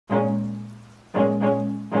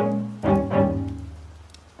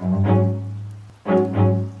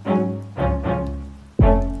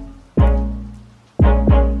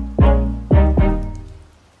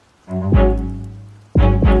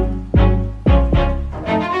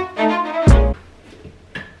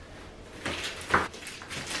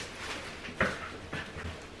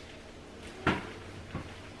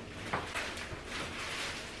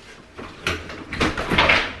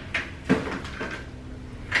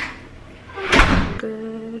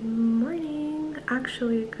Good morning.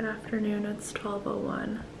 Actually, good afternoon. It's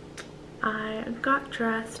 12:01. I got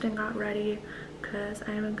dressed and got ready because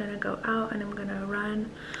I am gonna go out and I'm gonna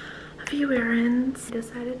run a few errands. I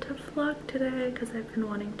decided to vlog today because I've been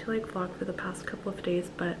wanting to like vlog for the past couple of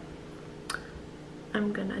days, but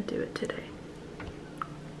I'm gonna do it today.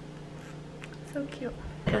 So cute.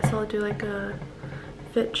 I guess I'll do like a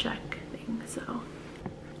fit check thing, so.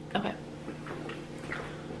 Okay.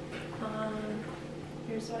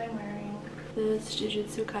 Here's what I'm wearing. This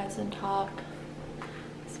Jujutsu Kaisen top,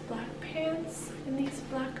 these black pants, and these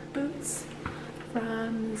black boots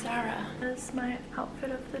from Zara. This is my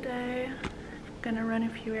outfit of the day. I'm gonna run a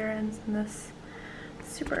few errands in this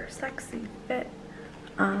super sexy fit.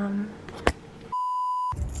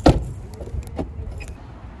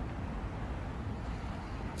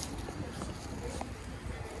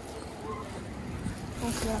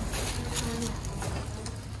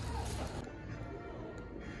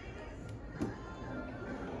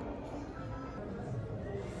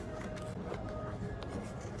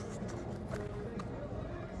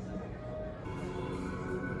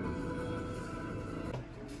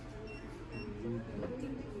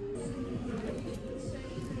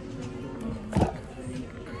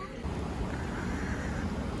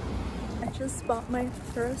 Just bought my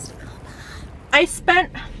first. I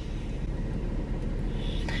spent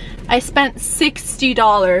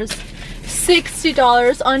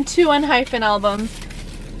 $60 on 2 Unhyphen albums.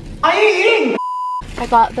 I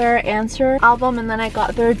got their Answer album and then I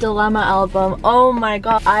got their Dilemma album. Oh my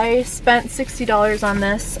god, I spent $60 on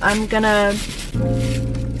this. I'm gonna.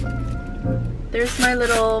 There's my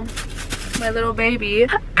little baby.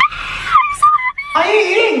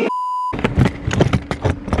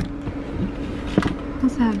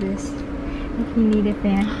 Also have this if you need a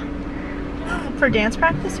fan. For dance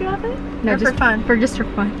practice you have it? No, or just for fun. Just for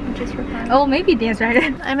fun. Just for fun. Oh, maybe dance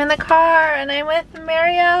practice. I'm in the car and I'm with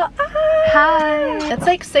Marielle. Hi. It's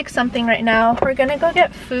like 6 something right now. We're gonna go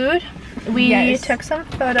get food. We took some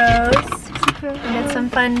photos. We did some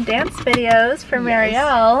fun dance videos for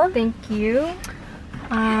Marielle. Thank you.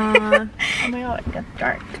 Oh my god, it gets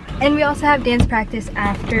dark. And we also have dance practice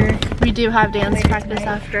after. We do have dance practice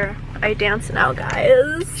after. I dance now,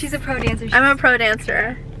 guys. She's a pro dancer. I'm a pro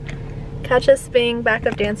dancer. Catch us being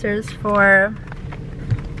backup dancers for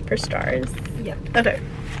stars. Yep. Okay.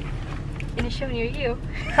 In a show near you.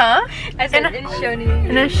 Huh? I said in a show near you.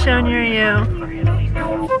 In a show near you.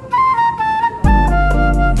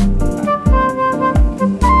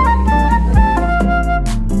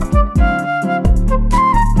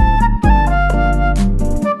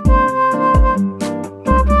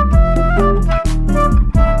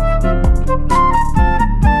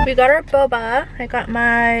 We got our boba. I got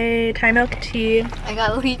my Thai milk tea. I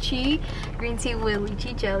got lychee, green tea with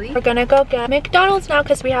lychee jelly. We're gonna go get McDonald's now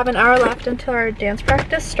because we have an hour left until our dance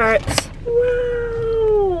practice starts.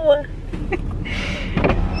 Wow!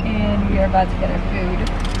 And we are about to get our food.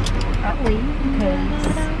 Early because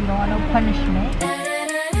we don't want no punishment.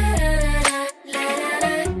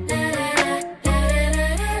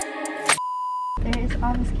 There is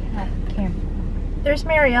all this camera. There's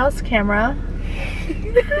Marielle's camera.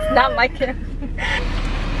 It's not my camera.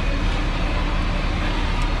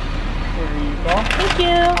 There you go. Thank you.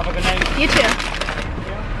 Have a good night. You too.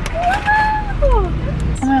 Wow.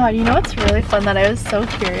 Oh my god, you know what's really fun that I was so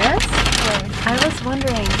curious? I was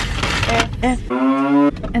wondering if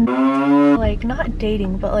and like not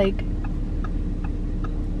dating, but like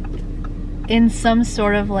in some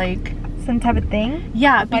sort of like Some type of thing?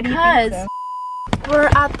 yeah, Why do you because think so? we're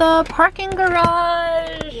at the parking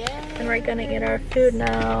garage. Yeah. And we're gonna eat our food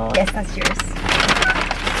now. Yes, that's yours.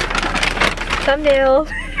 Thumbnail.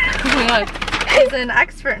 Look, he's an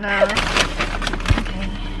expert now. Okay.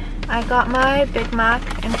 I got my Big Mac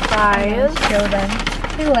and fries. Show them.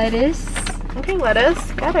 Okay, lettuce. Okay,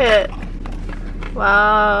 lettuce. Get it.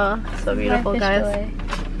 Wow, so beautiful, My fish guys. fillet.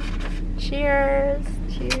 Cheers.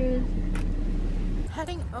 Cheers.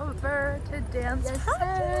 Heading over to dance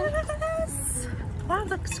practice. Wow,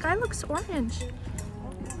 the sky looks orange.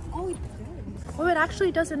 Oh, it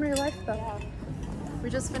actually does in real life though. Yeah. We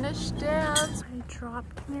just finished dance. I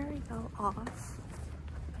dropped Marielle off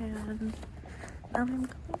and now I'm going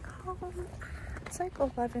home. It's like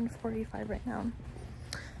 11:45 right now.